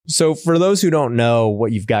So for those who don't know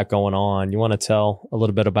what you've got going on, you want to tell a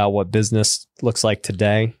little bit about what business looks like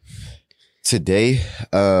today? Today,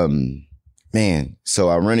 man, so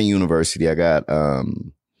I run a university. I got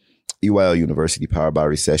EYL University, powered by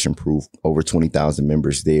Recession Proof, over 20,000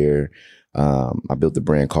 members there. I built a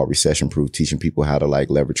brand called Recession Proof, teaching people how to like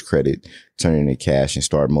leverage credit, turn it into cash, and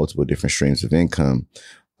start multiple different streams of income.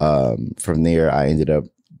 From there, I ended up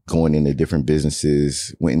going into different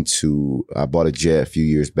businesses, I bought a jet a few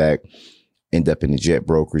years back, ended up in the jet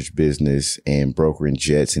brokerage business and brokering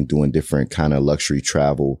jets and doing different kind of luxury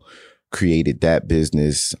travel, created that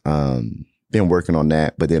business. Been working on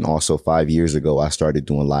that. But then also 5 years ago, I started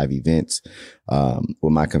doing live events,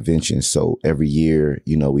 with my convention. So every year,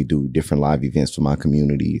 we do different live events for my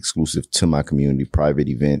community, exclusive to my community, private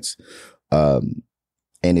events. And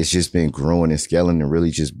it's just been growing and scaling and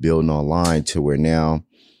really just building online to where now,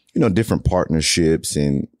 different partnerships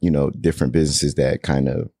and, different businesses that kind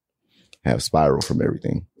of have spiraled from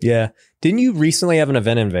everything. Yeah. Didn't you recently have an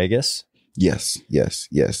event in Vegas? Yes.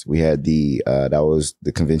 We had that was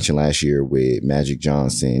the convention last year with Magic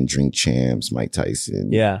Johnson, Drink Champs, Mike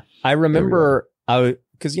Tyson. Yeah. I remember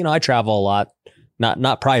because, I travel a lot,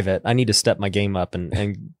 not private. I need to step my game up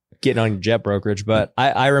and get on jet brokerage. But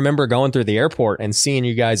I remember going through the airport and seeing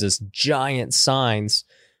you guys as giant signs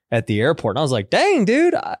at the airport. And I was like, dang,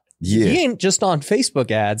 dude, he ain't just on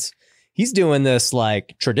Facebook ads. He's doing this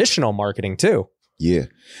like traditional marketing too. Yeah.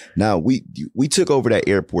 Now we took over that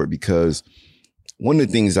airport because one of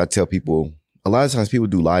the things I tell people, a lot of times people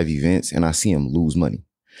do live events and I see them lose money.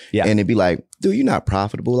 Yeah. And it'd be like, dude, you're not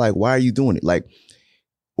profitable. Like, why are you doing it? Like,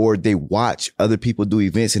 or they watch other people do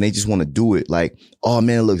events and they just want to do it. Like, oh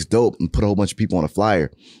man, it looks dope, and put a whole bunch of people on a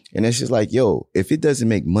flyer. And it's just like, yo, if it doesn't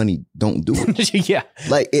make money, don't do it. Yeah.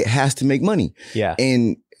 Like it has to make money. Yeah.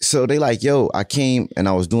 And so they like, yo, I came and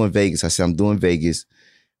I was doing Vegas. I said, I'm doing Vegas.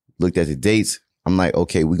 Looked at the dates. I'm like,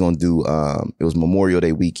 okay, we're going to do, it was Memorial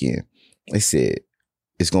Day weekend. They said,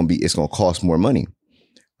 it's going to cost more money.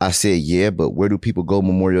 I said, yeah, but where do people go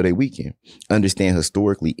Memorial Day weekend? Understand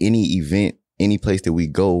historically, any event, any place that we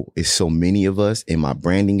go is so many of us and my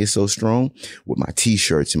branding is so strong with my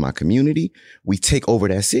t-shirts and my community. We take over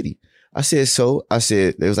that city. I said,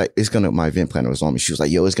 it was like, my event planner was on me. She was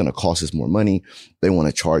like, yo, it's going to cost us more money. They want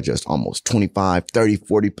to charge us almost 25, 30,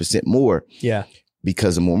 40% more. Yeah.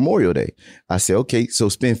 Because of Memorial Day. I said, okay, so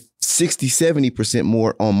spend 60, 70%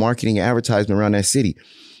 more on marketing and advertisement around that city.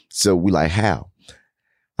 So we like, how?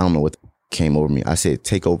 I don't know what came over me. I said,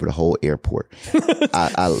 take over the whole airport.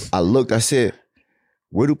 I looked, I said,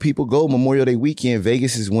 where do people go Memorial Day weekend?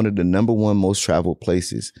 Vegas is one of the number one most traveled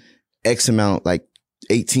places. X amount, like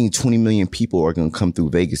 18, 20 million people are going to come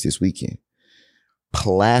through Vegas this weekend.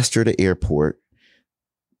 Plaster the airport,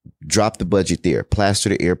 drop the budget there, plaster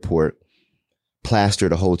the airport, plaster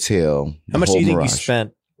the hotel. How much do you think you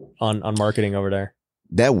spent on marketing over there?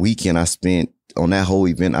 That weekend I spent on that whole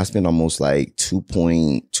event, I spent almost like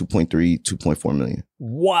 2.3, 2.4 million.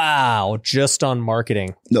 Wow. Just on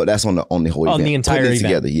marketing. No, that's on the whole event. On the entire event.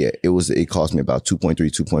 Together. Yeah. It cost me about 2.3,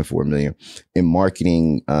 2.4 million in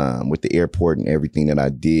marketing, with the airport and everything that I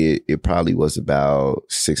did. It probably was about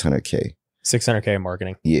 600K. 600K in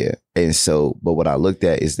marketing. Yeah. And so, but what I looked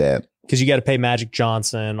at is that, because you got to pay Magic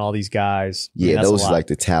Johnson, all these guys. Yeah, those are like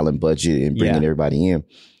the talent budget and bringing everybody in.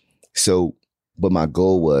 So, but my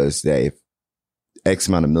goal was that if X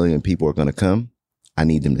amount of million people are going to come, I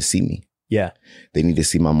need them to see me. Yeah. They need to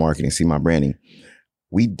see my marketing, see my branding.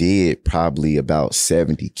 We did probably about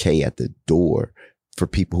 70K at the door for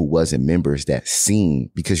people who wasn't members that seen,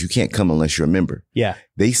 because you can't come unless you're a member. Yeah.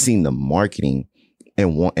 They seen the marketing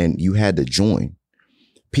and you had to join.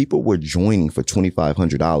 People were joining for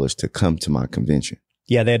 $2,500 to come to my convention.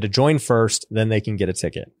 Yeah, they had to join first, then they can get a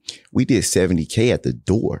ticket. We did 70K at the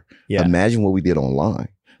door. Yeah. Imagine what we did online.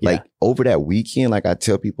 Like over that weekend, like I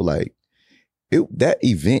tell people, like that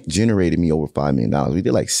event generated me over $5 million. We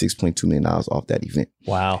did like $6.2 million off that event.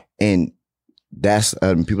 Wow. And that's,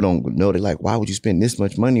 people don't know. They're like, why would you spend this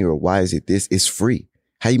much money? Or why is it this? It's free.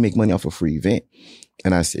 How you make money off a free event?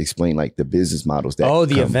 And I explained like the business models that. Oh,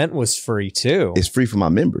 the event was free too. It's free for my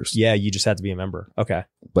members. Yeah, you just had to be a member. Okay.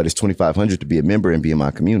 But it's $2,500 to be a member and be in my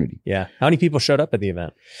community. Yeah. How many people showed up at the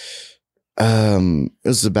event? It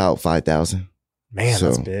was about 5,000. Man,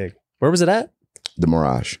 that's big. Where was it at? The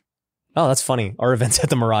Mirage. Oh, that's funny. Our event's at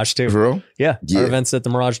the Mirage too. For real? Yeah. Our event's at the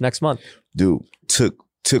Mirage next month. Dude,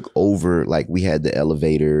 took over. Like we had the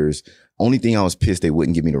elevators. Only thing I was pissed they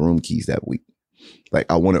wouldn't give me the room keys that week. Like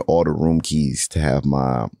I wanted all the room keys to have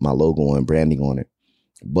my logo and branding on it.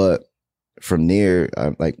 But from there,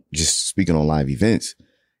 like just speaking on live events,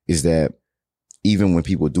 is that even when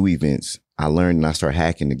people do events, I learned and I started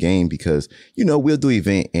hacking the game because, we'll do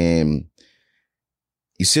event and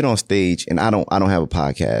you sit on stage, and I don't have a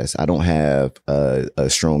podcast. I don't have a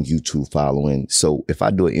strong YouTube following. So if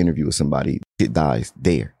I do an interview with somebody, it dies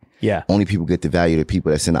there. Yeah. Only people get the value, the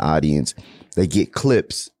people that's in the audience. They get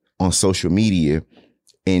clips on social media.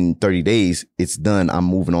 In 30 days, it's done. I'm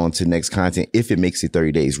moving on to next content. If it makes it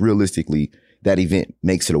 30 days, realistically, that event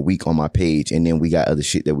makes it a week on my page. And then we got other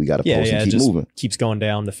shit that we got to post and keep moving. Keeps going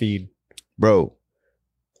down the feed. Bro,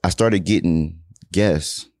 I started getting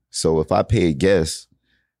guests. So if I pay a guest,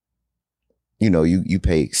 you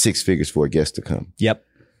pay 6 figures for a guest to come. Yep.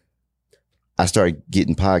 I started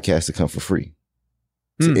getting podcasts to come for free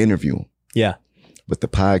to interview them. Yeah. But the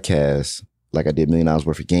podcast, like I did $1 million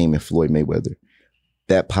worth of game and Floyd Mayweather,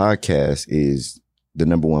 that podcast is the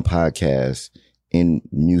number 1 podcast in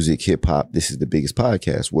music, hip hop. This is the biggest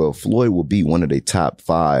podcast. Well, Floyd will be one of the top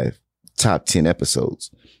 5, top 10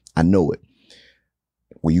 episodes. I know it.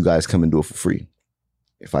 Will you guys come and do it for free?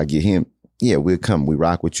 If I get him, yeah, we'll come. We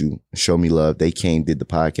rock with you. Show me love. They came, did the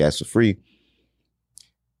podcast for free.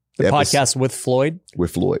 The podcast with Floyd?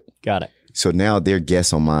 With Floyd. Got it. So now they're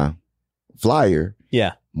guests on my flyer.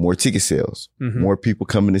 Yeah. More ticket sales, more people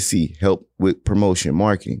coming to see, help with promotion,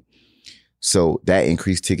 marketing. So that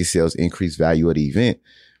increased ticket sales, increased value of the event.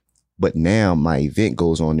 But now my event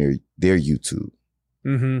goes on their YouTube.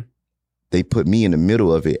 Mm-hmm. They put me in the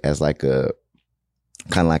middle of it as like a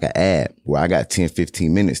kind of like an ad where I got 10,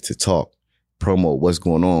 15 minutes to talk, promote what's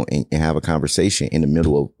going on and have a conversation in the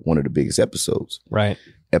middle of one of the biggest episodes. Right.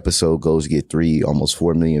 Episode goes to get 3, almost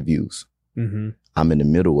 4 million views. Mm-hmm. I'm in the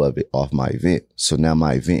middle of it off my event. So now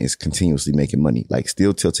my event is continuously making money. Like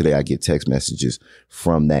still till today, I get text messages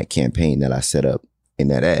from that campaign that I set up in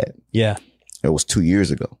that ad. Yeah. It was 2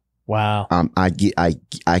 years ago. Wow. I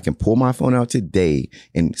can pull my phone out today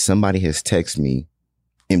and somebody has texted me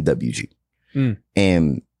MWG.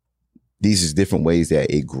 And these is different ways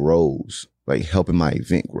that it grows, like helping my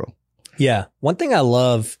event grow. Yeah. One thing I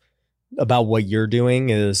love about what you're doing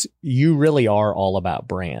is you really are all about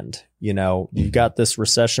brand. You've got this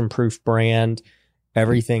recession proof brand.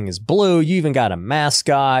 Everything is blue. You even got a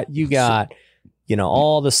mascot. You got,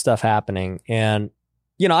 all this stuff happening. And,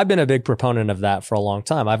 I've been a big proponent of that for a long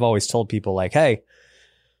time. I've always told people like, hey,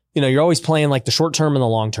 you're always playing like the short term and the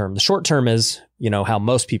long term. The short term is, how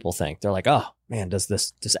most people think. They're like, oh man, does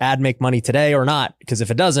this ad make money today or not? Because if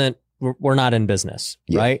it doesn't, we're not in business.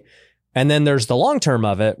 Yeah. Right. And then there's the long term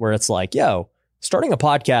of it where it's like, starting a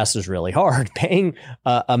podcast is really hard. Paying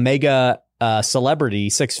a mega celebrity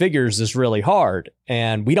 6 figures is really hard.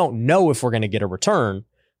 And we don't know if we're going to get a return,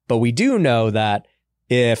 but we do know that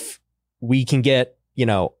if we can get,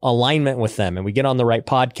 alignment with them and we get on the right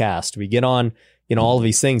podcast, we get on, all of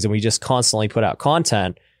these things and we just constantly put out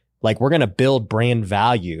content, like we're going to build brand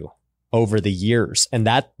value over the years and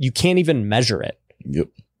that you can't even measure it. Yep.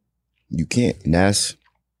 You can't. And that's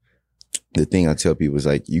the thing I tell people is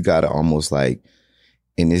like, you got to almost like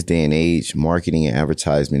in this day and age, marketing and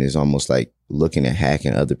advertisement is almost like looking at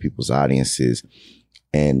hacking other people's audiences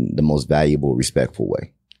in the most valuable, respectful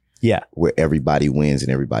way. Yeah. Where everybody wins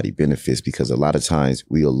and everybody benefits because a lot of times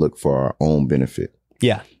we'll look for our own benefit.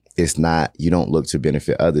 Yeah. It's not, you don't look to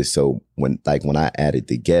benefit others. So when I added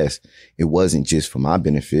the guest, it wasn't just for my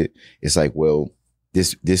benefit. It's like, well,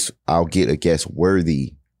 this, I'll get a guest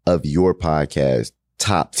worthy of your podcast,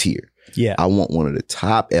 top tier. Yeah. I want one of the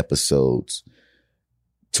top episodes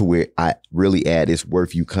to where I really add, it's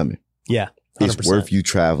worth you coming. Yeah. 100%. It's worth you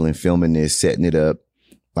traveling, filming this, setting it up.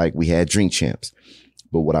 Like we had Drink Champs.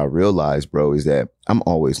 But what I realized, bro, is that I'm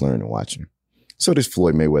always learning and watching. So this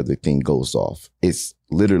Floyd Mayweather thing goes off. It's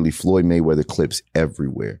literally Floyd Mayweather clips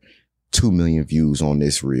everywhere. 2 million views on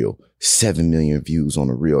this reel, 7 million views on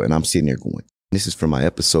the reel. And I'm sitting there going, this is from my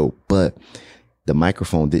episode, but the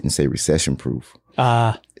microphone didn't say recession proof.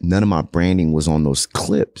 None of my branding was on those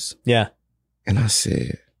clips. Yeah. And I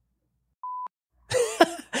said,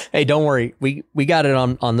 hey, don't worry. We got it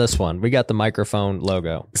on this one. We got the microphone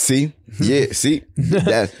logo. See? Yeah, see?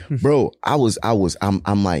 That, bro,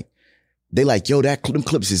 I'm like, they like, yo, them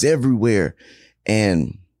clips is everywhere.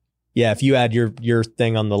 And yeah, if you add your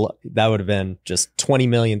thing on that would have been just 20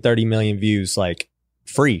 million, 30 million views, like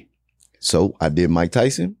free. So I did Mike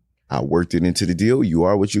Tyson. I worked it into the deal. You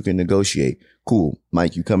are what you can negotiate. Cool.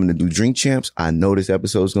 Mike, you coming to do Drink Champs? I know this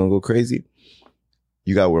episode's going to go crazy.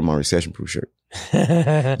 You got to wear my recession proof shirt.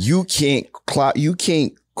 You can't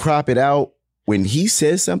crop it out when he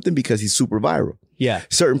says something because he's super viral. Yeah.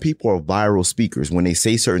 Certain people are viral speakers. When they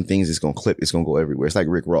say certain things, it's going to clip. It's going to go everywhere. It's like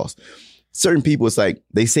Rick Ross. Certain people, it's like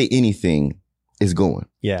they say anything, it's going.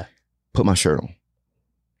 Yeah. Put my shirt on.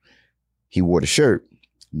 He wore the shirt.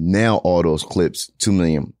 Now all those clips, 2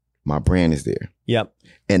 million, my brand is there. Yep.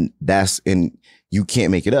 And you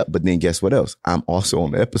can't make it up. But then guess what else? I'm also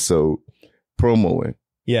on the episode promoing.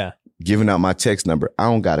 Yeah. Giving out my text number.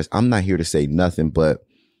 I'm not here to say nothing, but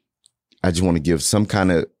I just want to give some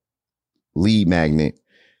kind of lead magnet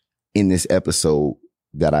in this episode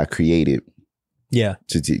that I created. Yeah.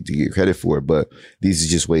 To get credit for it. But these are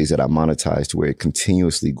just ways that I monetize to where it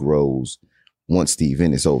continuously grows once the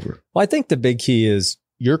event is over. Well, I think the big key is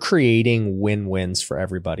you're creating win-wins for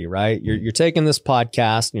everybody, right? You're taking this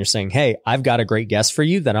podcast and you're saying, hey, I've got a great guest for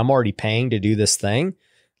you that I'm already paying to do this thing.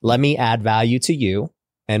 Let me add value to you.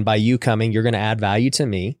 And by you coming, you're going to add value to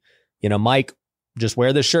me. You know, Mike, just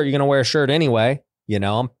wear this shirt. You're going to wear a shirt anyway. You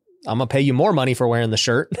know, I'm going to pay you more money for wearing the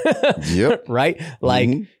shirt. Yep. Right? Like,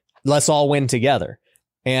 let's all win together.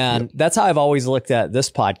 And that's how I've always looked at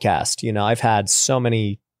this podcast. You know, I've had so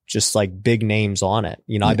many just like big names on it.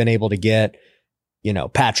 You know, I've been able to get, you know,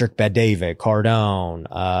 Patrick Bet-David, Cardone,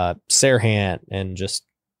 Serhant, and just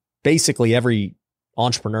basically every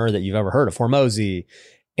entrepreneur that you've ever heard of, Hormozy.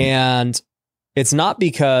 And it's not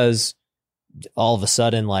because all of a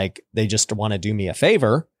sudden, like, they just want to do me a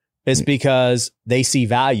favor. It's because they see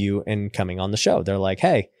value in coming on the show. They're like,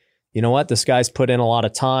 hey, you know what? This guy's put in a lot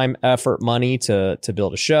of time, effort, money to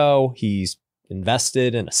build a show. He's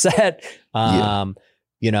invested in a set.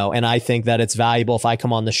 You know, and I think that it's valuable if I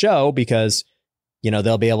come on the show because, you know,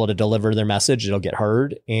 they'll be able to deliver their message. It'll get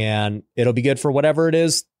heard and it'll be good for whatever it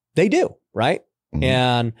is they do. Right. Mm-hmm.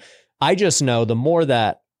 And I just know the more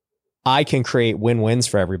that I can create win-wins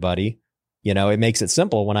for everybody, you know, it makes it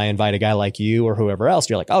simple. When I invite a guy like you or whoever else,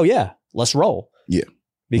 you're like, oh yeah, let's roll. Yeah.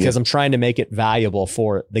 Because I'm trying to make it valuable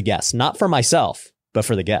for the guest, not for myself, but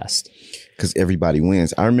for the guest. Because everybody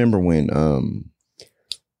wins. I remember when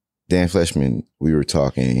Dan Fleshman, we were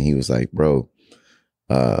talking and he was like, bro,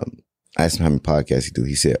 I asked him how many podcasts he do.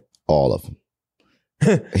 He said, all of them.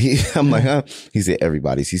 I'm like, huh? He said,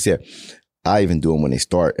 everybody's. He said, I even do them when they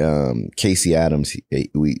start. Casey Adams,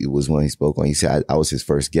 it was one he spoke on. He said, I was his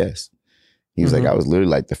first guest. He was like, I was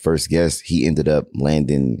literally like the first guest. He ended up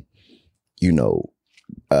landing, you know,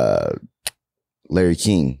 Larry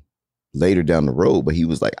King later down the road, but he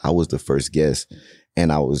was like, I was the first guest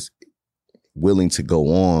and I was willing to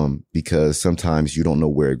go on because sometimes you don't know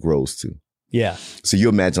where it grows to. Yeah. So you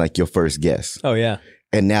imagine like your first guest. Oh yeah.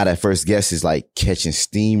 And now that first guest is like catching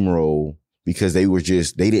steamroll because they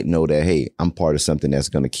didn't know that, hey, I'm part of something that's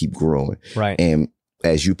going to keep growing. Right. And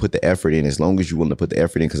as you put the effort in, as long as you're willing to put the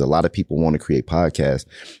effort in, because a lot of people want to create podcasts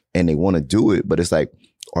and they want to do it, but it's like,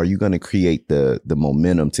 are you going to create the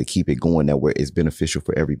momentum to keep it going that where it's beneficial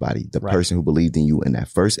for everybody? The person who believed in you in that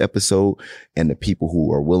first episode and the people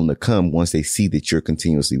who are willing to come once they see that you're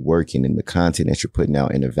continuously working and the content that you're putting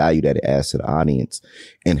out and the value that it adds to the audience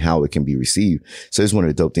and how it can be received. So it's one of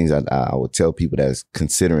the dope things I would tell people that's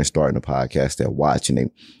considering starting a podcast that watch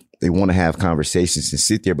and they want to have conversations and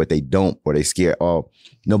sit there, but they don't, or they scared, oh,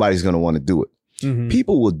 nobody's going to want to do it. Mm-hmm.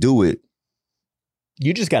 People will do it.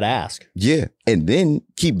 You just got to ask. Yeah. And then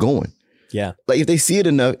keep going. Yeah. Like if they see it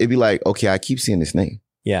enough, it'd be like, okay, I keep seeing this name.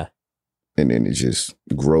 Yeah. And then it just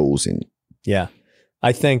grows. And yeah.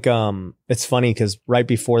 I think it's funny because right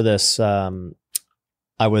before this,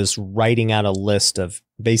 I was writing out a list of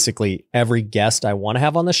basically every guest I want to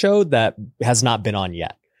have on the show that has not been on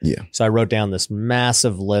yet. Yeah. So I wrote down this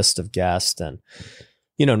massive list of guests. And,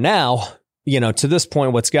 you know, now, you know, to this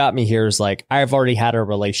point, what's got me here is like, I've already had a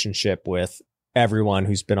relationship with everyone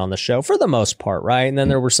who's been on the show for the most part. Right. And then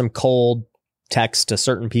there were some cold texts to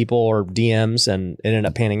certain people or DMs and it ended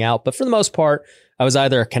up panning out. But for the most part, I was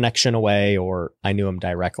either a connection away or I knew them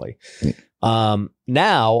directly.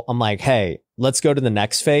 Now I'm like, hey, let's go to the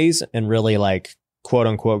next phase and really like, quote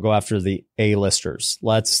unquote, go after the A-listers.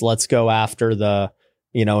 Let's go after the,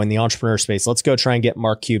 you know, in the entrepreneur space, let's go try and get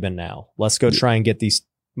Mark Cuban now. Let's go try and get these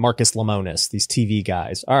Marcus Lemonis, these TV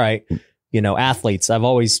guys. All right. You know, athletes. I've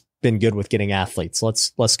always been good with getting athletes.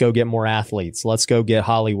 Let's go get more athletes. Let's go get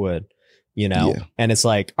Hollywood, you know? Yeah. And it's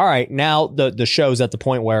like, all right, now the show's at the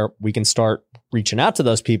point where we can start reaching out to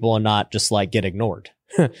those people and not just like get ignored.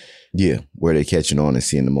 Yeah. Where they're catching on and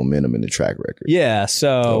seeing the momentum in the track record. Yeah.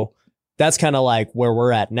 So that's kind of like where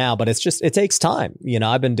we're at now, but it's just, it takes time. You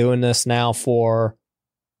know, I've been doing this now for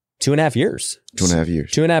 2.5 years. 2.5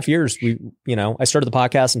 years. 2.5 years. I started the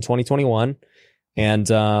podcast in 2021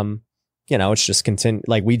 and, you know, it's just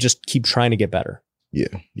like we just keep trying to get better. Yeah.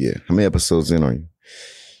 Yeah. How many episodes in are you?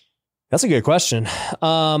 That's a good question.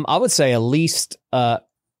 I would say at least,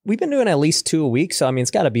 we've been doing at least 2 a week. So, I mean,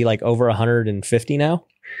 it's got to be like over 150 now.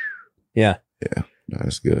 Yeah. Yeah. No,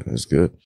 that's good. That's good.